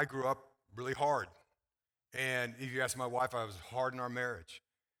I grew up really hard. And if you ask my wife, I was hard in our marriage.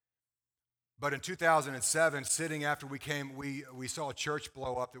 But in 2007, sitting after we saw a church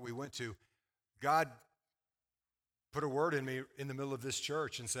blow up that we went to, God put a word in me in the middle of this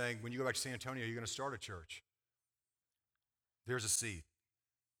church and saying, when you go back to San Antonio, you're going to start a church. There's a seed.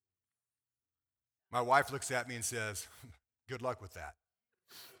 My wife looks at me and says, good luck with that.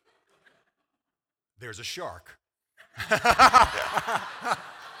 There's a shark.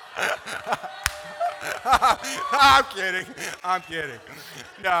 I'm kidding.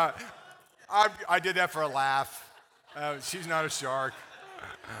 No, I did that for a laugh. She's not a shark.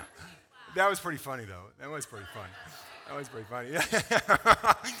 That was pretty funny, though. That was pretty funny.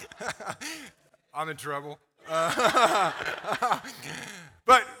 I'm in trouble.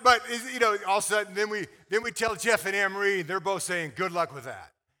 But all of a sudden, then we tell Jeff and Anne-Marie, and they're both saying, good luck with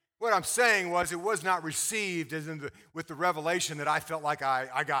that. What I'm saying was it was not received with the revelation that I felt like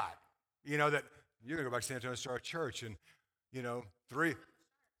I got. That you're going to go back to San Antonio and start a church. And, three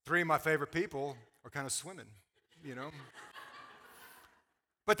of my favorite people are kind of swimming,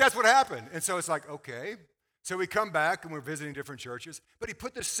 But that's what happened. And so it's like, okay. So we come back and we're visiting different churches. But he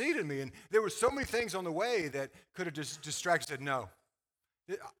put this seed in me. And there were so many things on the way that could have just distracted. Said, no.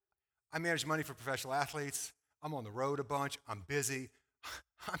 I manage money for professional athletes. I'm on the road a bunch. I'm busy.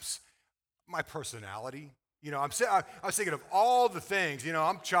 My personality. I was thinking of all the things.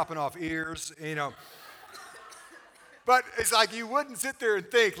 I'm chopping off ears, But it's like you wouldn't sit there and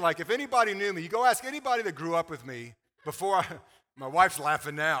think, like, if anybody knew me, you go ask anybody that grew up with me before my wife's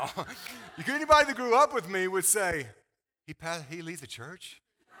laughing now. Anybody that grew up with me would say, he leads the church?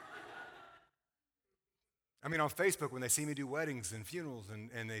 I mean, on Facebook, when they see me do weddings and funerals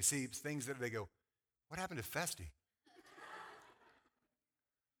and they see things that they go, what happened to Feste?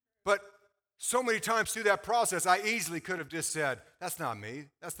 But so many times through that process, I easily could have just said, that's not me.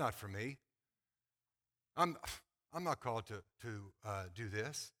 That's not for me. I'm not called to do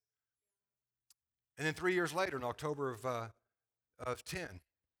this. And then 3 years later, in October of 10,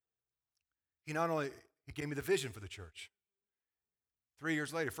 he gave me the vision for the church. 3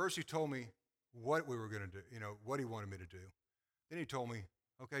 years later, first he told me what we were going to do, what he wanted me to do. Then he told me,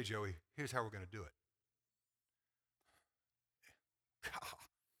 okay, Joey, here's how we're going to do it.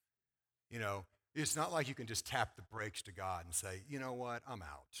 It's not like you can just tap the brakes to God and say, you know what, I'm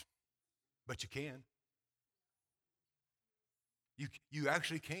out. But you can. You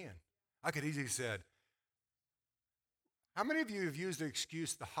actually can. I could easily have said, how many of you have used the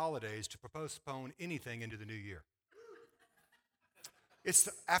excuse the holidays to postpone anything into the new year? It's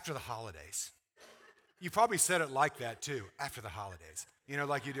after the holidays. You probably said it like that too, after the holidays. You know,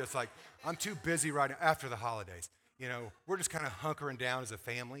 like you do, it's like, I'm too busy right now, after the holidays. You know, we're just kind of hunkering down as a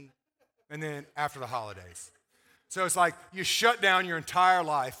family, and then after the holidays. So it's like you shut down your entire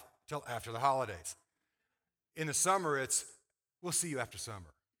life till after the holidays. In the summer, it's, we'll see you after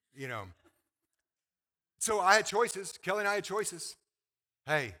summer, you know. So I had choices. Kelly and I had choices.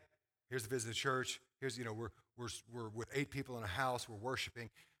 Hey, here's the visit to church. Here's, you know, we're with 8 people in a house. We're worshiping,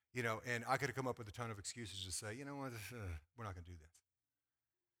 you know, and I could have come up with a ton of excuses to say, you know what, we're not going to do this.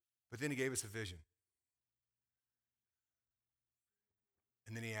 But then he gave us a vision.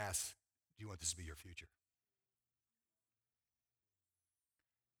 And then he asked, do you want this to be your future?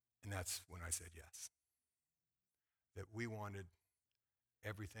 And that's when I said yes. That we wanted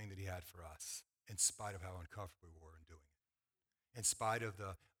everything that he had for us, in spite of how uncomfortable we were in doing it. In spite of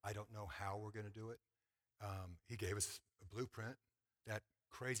the, I don't know how we're going to do it. He gave us a blueprint. That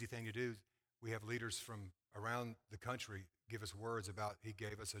crazy thing to do, we have leaders from around the country give us words about, he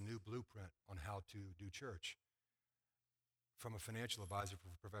gave us a new blueprint on how to do church from a financial advisor for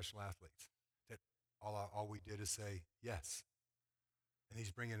professional athletes. That all we did is say yes. And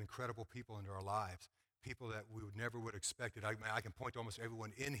he's bringing incredible people into our lives, people that we never would have expected. I can point to almost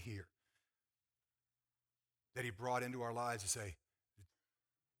everyone in here that he brought into our lives to say,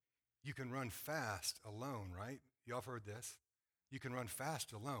 you can run fast alone, right? Y'all have heard this. You can run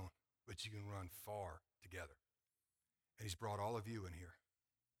fast alone, but you can run far together. And he's brought all of you in here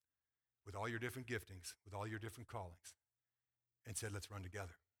with all your different giftings, with all your different callings, and said, let's run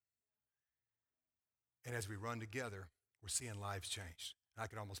together. And as we run together, we're seeing lives changed. And I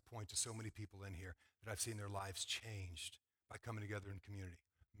can almost point to so many people in here that I've seen their lives changed by coming together in community.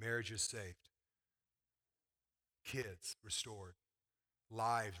 Marriages saved, kids restored,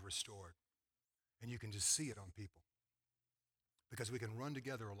 lives restored. And you can just see it on people because we can run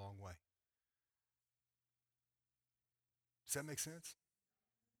together a long way. Does that make sense?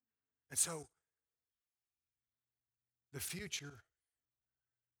 And so the future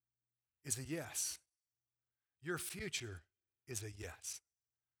is a yes. Your future is a yes.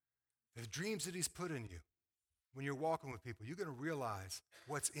 The dreams that he's put in you, when you're walking with people, you're going to realize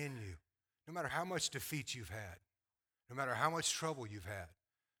what's in you. No matter how much defeat you've had, no matter how much trouble you've had,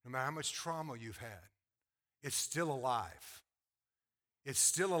 no matter how much trauma you've had, it's still alive. It's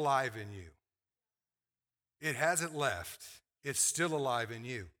still alive in you. It hasn't left. It's still alive in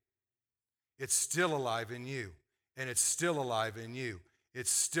you. It's still alive in you. And it's still alive in you. It's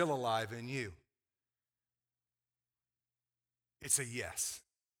still alive in you. It's a yes.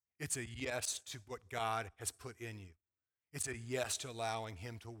 It's a yes to what God has put in you. It's a yes to allowing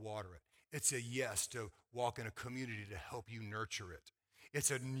him to water it. It's a yes to walk in a community to help you nurture it.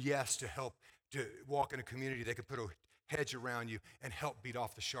 It's a yes to help to walk in a community that can put a hedge around you and help beat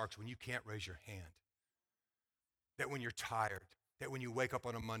off the sharks when you can't raise your hand. That when you're tired, that when you wake up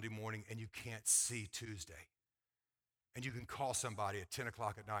on a Monday morning and you can't see Tuesday, and you can call somebody at 10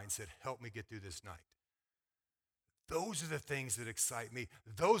 o'clock at night and say, help me get through this night. Those are the things that excite me.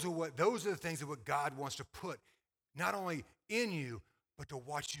 Those are the things that what God wants to put not only in you, but to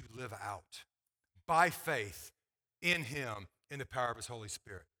watch you live out by faith in him, in the power of his Holy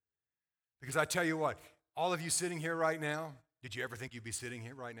Spirit. Because I tell you what, all of you sitting here right now, did you ever think you'd be sitting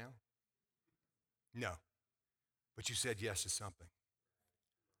here right now? No. But you said yes to something.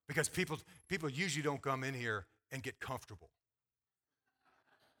 Because people usually don't come in here and get comfortable.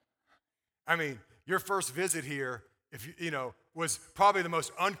 I mean, your first visit here, if you know, was probably the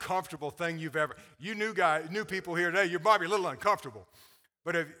most uncomfortable thing you've ever. You knew people here today. You're probably a little uncomfortable,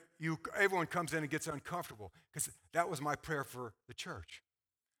 but if everyone comes in and gets uncomfortable, because that was my prayer for the church.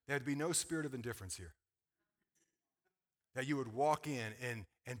 There'd be no spirit of indifference here. That you would walk in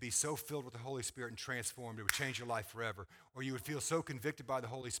and be so filled with the Holy Spirit and transformed, it would change your life forever. Or you would feel so convicted by the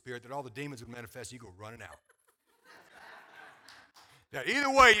Holy Spirit that all the demons would manifest and you go running out. Now, either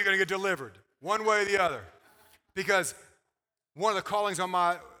way, you're going to get delivered, one way or the other. Because one of the callings on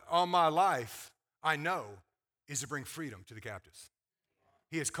my life, I know, is to bring freedom to the captives.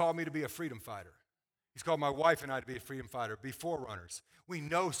 He has called me to be a freedom fighter. He's called my wife and I to be a freedom fighter, be forerunners. We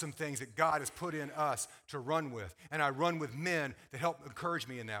know some things that God has put in us to run with. And I run with men that help encourage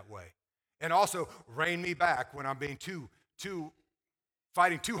me in that way. And also rein me back when I'm being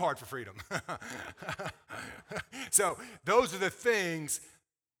fighting too hard for freedom. So those are the things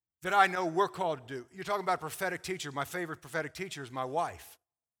that I know we're called to do. You're talking about a prophetic teacher. My favorite prophetic teacher is my wife.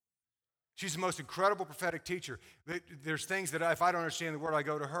 She's the most incredible prophetic teacher. There's things that if I don't understand the word, I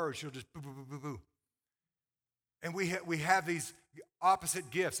go to her, and she'll just boo, boo, boo, boo, boo. And we have these opposite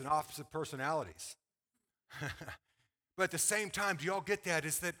gifts and opposite personalities. But at the same time, do y'all get that?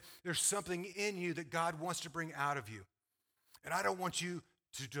 Is that there's something in you that God wants to bring out of you. And I don't want you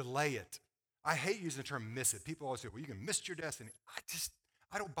to delay it. I hate using the term miss it. People always say, well, you can miss your destiny.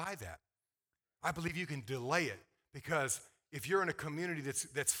 I don't buy that. I believe you can delay it because if you're in a community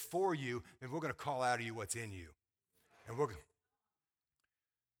that's for you, then we're going to call out of you what's in you. And what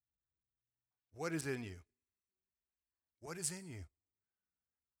is in you? What is in you?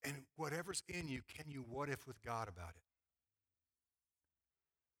 And whatever's in you, can you what if with God about it?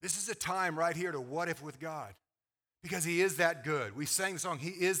 This is a time right here to what if with God because he is that good. We sang the song, he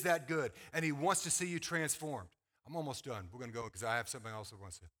is that good, and he wants to see you transformed. I'm almost done. We're going to go because I have something else I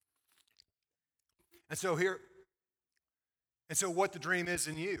want to say. And so what the dream is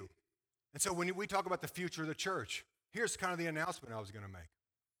in you. And so when we talk about the future of the church, here's kind of the announcement I was going to make.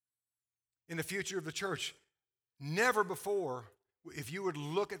 In the future of the church, never before, if you would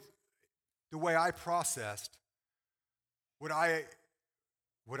look at the way I processed, would I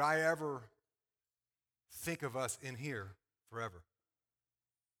ever think of us in here forever?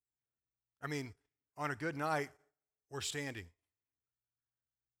 I mean, on a good night, we're standing.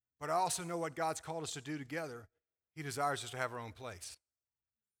 But I also know what God's called us to do together. He desires us to have our own place.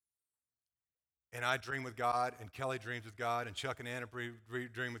 And I dream with God, and Kelly dreams with God, and Chuck and Anna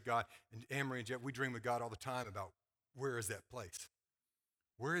dream with God, and Amory and Jeff, we dream with God all the time about where is that place?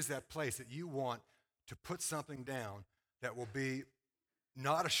 Where is that place that you want to put something down that will be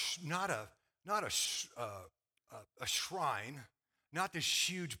not a shrine, not this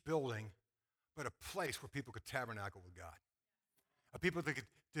huge building, but a place where people could tabernacle with God. A people that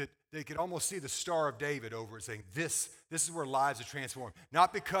they could almost see the Star of David over it saying, this is where lives are transformed.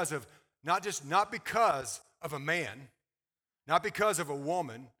 Not because of a man, not because of a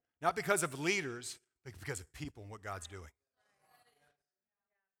woman, not because of leaders, but because of people and what God's doing.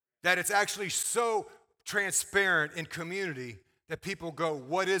 That it's actually so transparent in community that people go,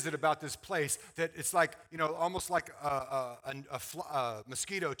 what is it about this place? That it's like, almost like a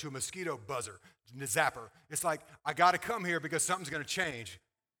mosquito to a mosquito buzzer, zapper. It's like, I got to come here because something's going to change.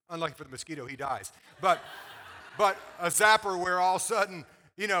 Unlucky for the mosquito, he dies. But a zapper where all of a sudden,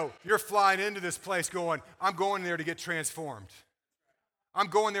 you're flying into this place going, I'm going there to get transformed. I'm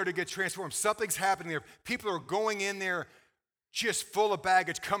going there to get transformed. Something's happening there. People are going in there just full of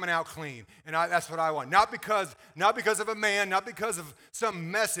baggage, coming out clean. And that's what I want. Not because of a man, not because of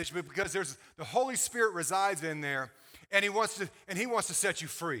some message, but because the Holy Spirit resides in there, and he wants to set you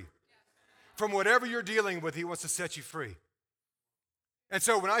free. From whatever you're dealing with, he wants to set you free. And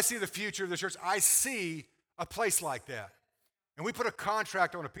so when I see the future of the church, I see a place like that. And we put a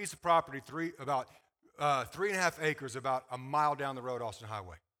contract on a piece of property, about 3.5 acres, about a mile down the road, Austin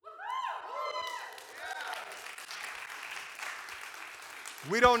Highway.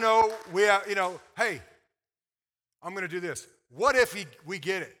 We don't know. Hey, I'm going to do this. What if we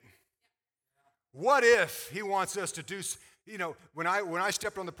get it? What if he wants us to do? When I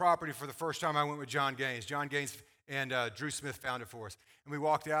stepped on the property for the first time, I went with John Gaines. John Gaines and Drew Smith found it for us, and we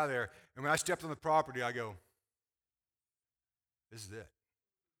walked out of there. And when I stepped on the property, I go, "This is it,"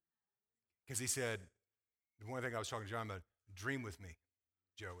 because he said the one thing I was talking to John about: dream with me,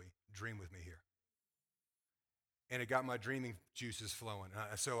 Joey. Dream with me here. And it got my dreaming juices flowing.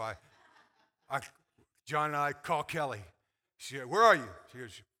 So John and I call Kelly. She goes, "Where are you?" She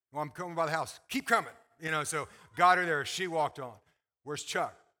goes, "Well, I'm coming by the house." "Keep coming." So got her there. She walked on. "Where's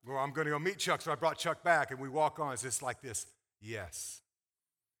Chuck?" "Well, I'm going to go meet Chuck." So I brought Chuck back, and we walk on. It's just like this. Yes.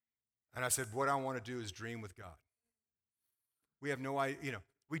 And I said, what I want to do is dream with God. We have no idea.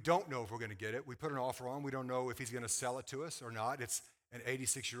 We don't know if we're going to get it. We put an offer on. We don't know if he's going to sell it to us or not. It's an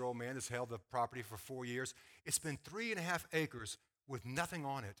 86-year-old man that's held the property for 4 years. It's been 3.5 acres with nothing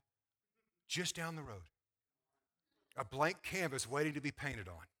on it, just down the road. A blank canvas waiting to be painted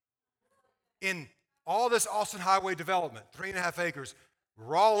on. In all this Austin Highway development, 3.5 acres,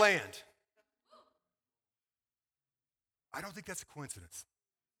 raw land. I don't think that's a coincidence.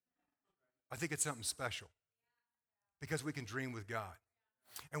 I think it's something special because we can dream with God.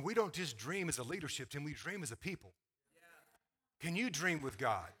 And we don't just dream as a leadership team, we dream as a people. Can you dream with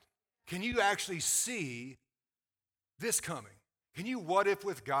God? Can you actually see this coming? Can you what if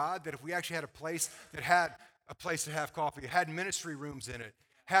with God that if we actually had a place to have coffee, had ministry rooms in it,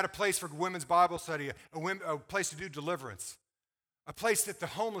 had a place for women's Bible study, a place to do deliverance, a place that the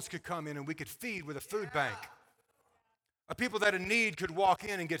homeless could come in and we could feed with a food bank, a people that in need could walk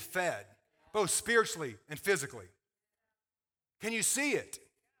in and get fed, both spiritually and physically. Can you see it?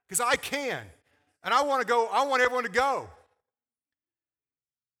 Because I can. And I want to go. I want everyone to go.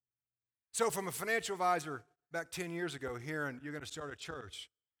 So from a financial advisor back 10 years ago, hearing you're going to start a church,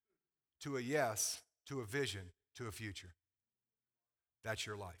 to a yes, to a vision, to a future. That's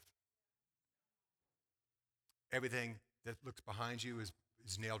your life. Everything that looks behind you is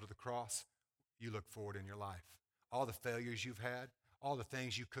nailed to the cross. You look forward in your life. All the failures you've had, all the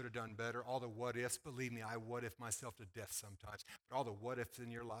things you could have done better, all the what ifs. Believe me, I what if myself to death sometimes. But all the what ifs in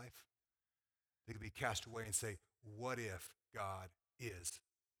your life, they could be cast away and say, what if God is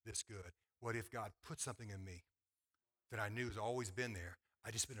this good? What if God put something in me that I knew has always been there?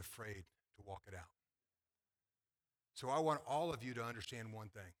 I just been afraid to walk it out. So I want all of you to understand one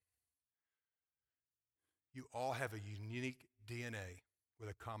thing. You all have a unique DNA with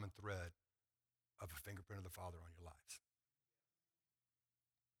a common thread of a fingerprint of the Father on your lives.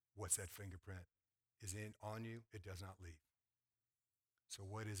 What's that fingerprint? Is it on you? It does not leave. So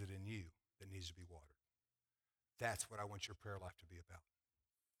what is it in you that needs to be watered? That's what I want your prayer life to be about.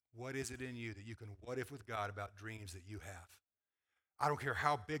 What is it in you that you can what if with God about dreams that you have? I don't care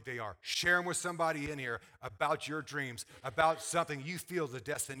how big they are. Share them with somebody in here about your dreams, about something you feel the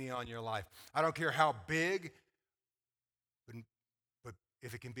destiny on your life. I don't care how big, but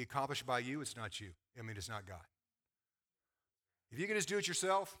if it can be accomplished by you, it's not you. I mean, it's not God. If you can just do it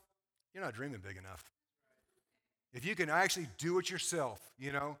yourself, you're not dreaming big enough. If you can actually do it yourself,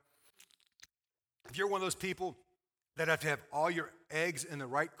 you know, if you're one of those people that have to have all your eggs in the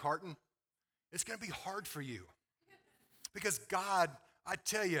right carton, it's going to be hard for you. Because God, I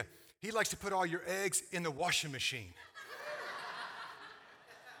tell you, he likes to put all your eggs in the washing machine.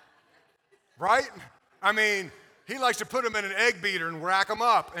 Right? I mean, he likes to put them in an egg beater and rack them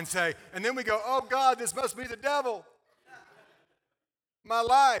up and say, and then we go, oh God, this must be the devil. My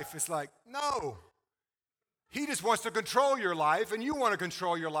life. It's like, no. He just wants to control your life, and you want to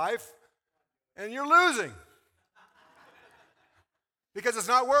control your life, and you're losing. Because it's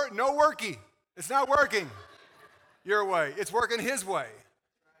not working. It's not working your way. It's working his way.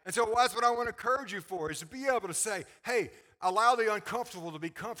 And so that's what I want to encourage you for, is to be able to say, hey, allow the uncomfortable to be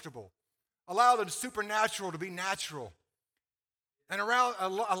comfortable. Allow the supernatural to be natural. And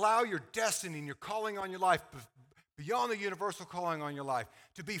allow your destiny and your calling on your life, beyond the universal calling on your life,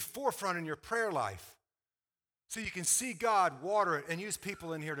 to be forefront in your prayer life. So you can see God water it and use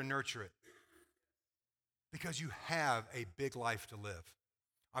people in here to nurture it. Because you have a big life to live.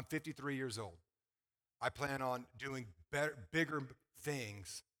 I'm 53 years old. I plan on doing bigger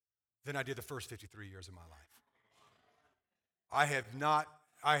things than I did the first 53 years of my life. I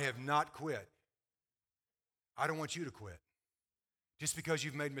have not quit. I don't want you to quit. Just because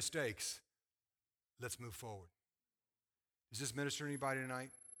you've made mistakes, let's move forward. Does this minister to anybody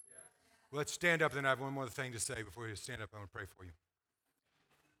tonight? Well, let's stand up, and I have one more thing to say before you stand up. I'm going to pray for you.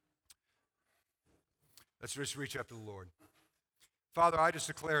 Let's just reach up to the Lord. Father, I just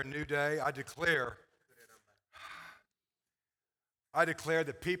declare a new day. I declare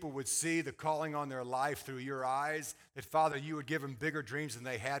that people would see the calling on their life through your eyes, that, Father, you would give them bigger dreams than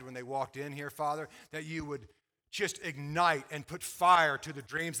they had when they walked in here, Father, that you would just ignite and put fire to the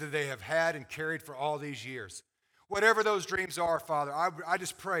dreams that they have had and carried for all these years. Whatever those dreams are, Father, I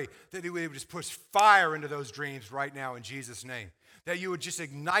just pray that you would just push fire into those dreams right now in Jesus' name. That you would just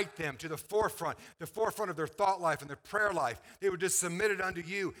ignite them to the forefront of their thought life and their prayer life. They would just submit it unto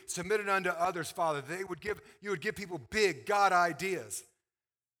you, submit it unto others, Father. You would give people big God ideas.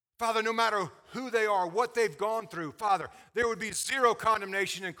 Father, no matter who they are, what they've gone through, Father, there would be zero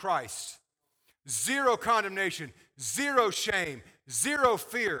condemnation in Christ. Zero condemnation, zero shame, zero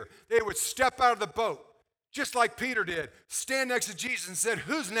fear. They would step out of the boat, just like Peter did, stand next to Jesus and said,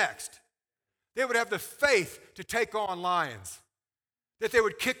 who's next? They would have the faith to take on lions. That they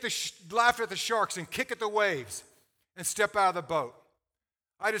would laugh at the sharks and kick at the waves and step out of the boat.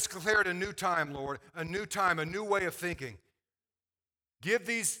 I just declared a new time, Lord, a new time, a new way of thinking.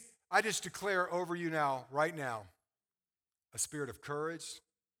 I just declare over you now, right now, a spirit of courage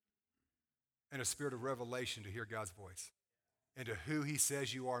and a spirit of revelation to hear God's voice and to who he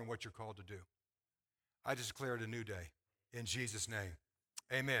says you are and what you're called to do. I just declared a new day in Jesus' name.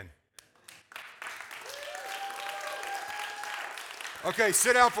 Amen. Okay,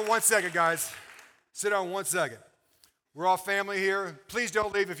 sit down for 1 second, guys. Sit down 1 second. We're all family here. Please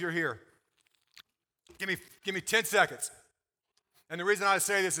don't leave if you're here. Give me 10 seconds. And the reason I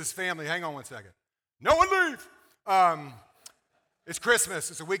say this is family. Hang on 1 second. No one leave. It's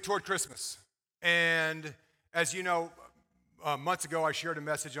Christmas. It's a week toward Christmas. And as you know, months ago I shared a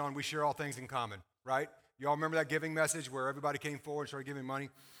message on we share all things in common, right? You all remember that giving message where everybody came forward and started giving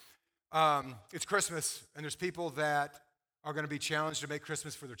money? It's Christmas, and there's people that are going to be challenged to make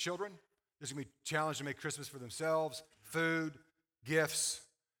Christmas for their children. There's going to be challenged to make Christmas for themselves, food, gifts,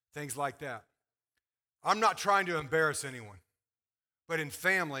 things like that. I'm not trying to embarrass anyone, but in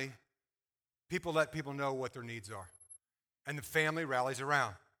family, People let people know what their needs are. And the family rallies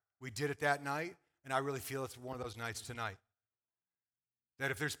around. We did it that night, and I really feel it's one of those nights tonight.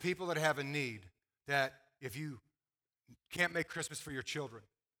 That if there's people that have a need, that if you can't make Christmas for your children,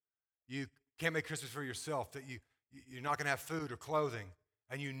 you can't make Christmas for yourself, that you're not going to have food or clothing,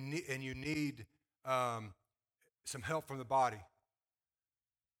 and you need some help from the body,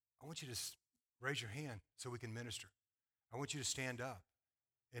 I want you to raise your hand so we can minister. I want you to stand up.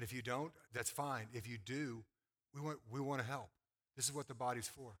 And if you don't, that's fine. If you do, we want to help. This is what the body's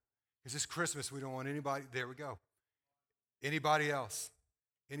for. Because this Christmas, we don't want anybody, there we go. Anybody else.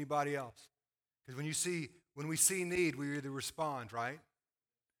 Anybody else. Because when we see need, we either respond, right?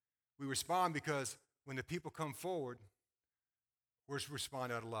 We respond because when the people come forward, we're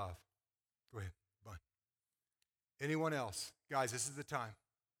respond out of love. Go ahead, bye. Anyone else? Guys, this is the time.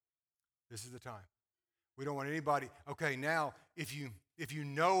 This is the time. We don't want anybody. Okay, now, if you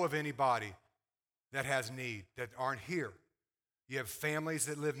know of anybody that has need, that aren't here, you have families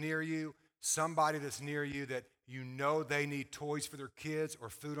that live near you, somebody that's near you that you know they need toys for their kids or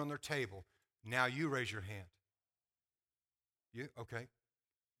food on their table, now you raise your hand. You? Okay.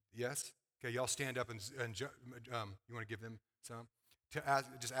 Yes? Okay, y'all stand up and you want to give them some?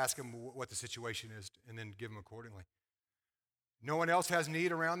 Just ask them what the situation is and then give them accordingly. No one else has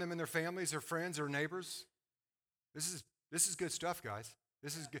need around them in their families or friends or neighbors? This is good stuff, guys.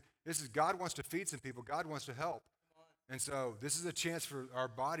 This is God wants to feed some people. God wants to help. And so this is a chance for our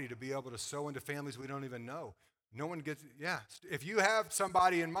body to be able to sow into families we don't even know. No one gets, yeah. If you have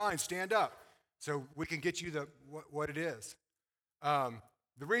somebody in mind, stand up so we can get you what it is.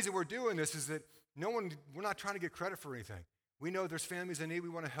 The reason we're doing this is that we're not trying to get credit for anything. We know there's families in need. We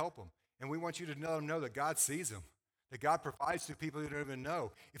want to help them. And we want you to know that God sees them, that God provides to people you don't even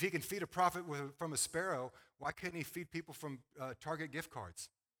know. If he can feed a prophet from a sparrow, why couldn't he feed people from Target gift cards?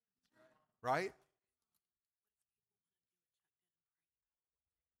 Right?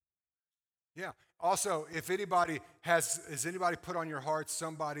 Yeah. Also, if anybody has anybody put on your heart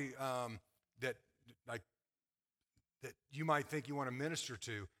somebody that you might think you want to minister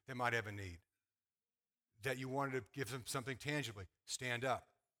to that might have a need, that you wanted to give them something tangibly, stand up.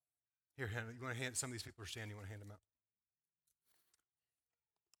 Here, you want to hand, some of these people are standing, you want to hand them out.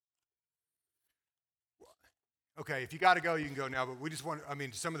 Okay, if you got to go, you can go now, but we just want,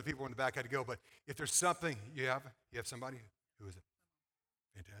 some of the people in the back had to go, but if there's something, you have somebody? Who is it?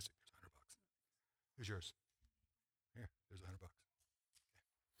 Fantastic, there's $100. Who's yours? Here, there's $100. Okay.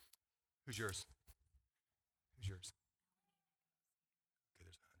 Who's yours? Who's yours? Okay,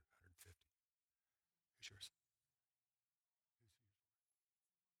 there's 150. Who's yours?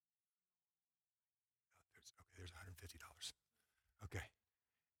 There's $150. Okay.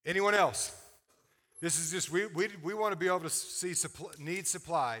 Anyone else? This is just, we want to be able to see needs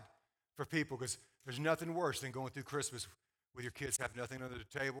supplied for people, because there's nothing worse than going through Christmas with your kids have nothing under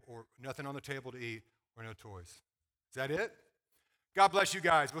the table or nothing on the table to eat or no toys. Is that it? God bless you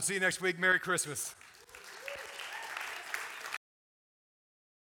guys. We'll see you next week. Merry Christmas.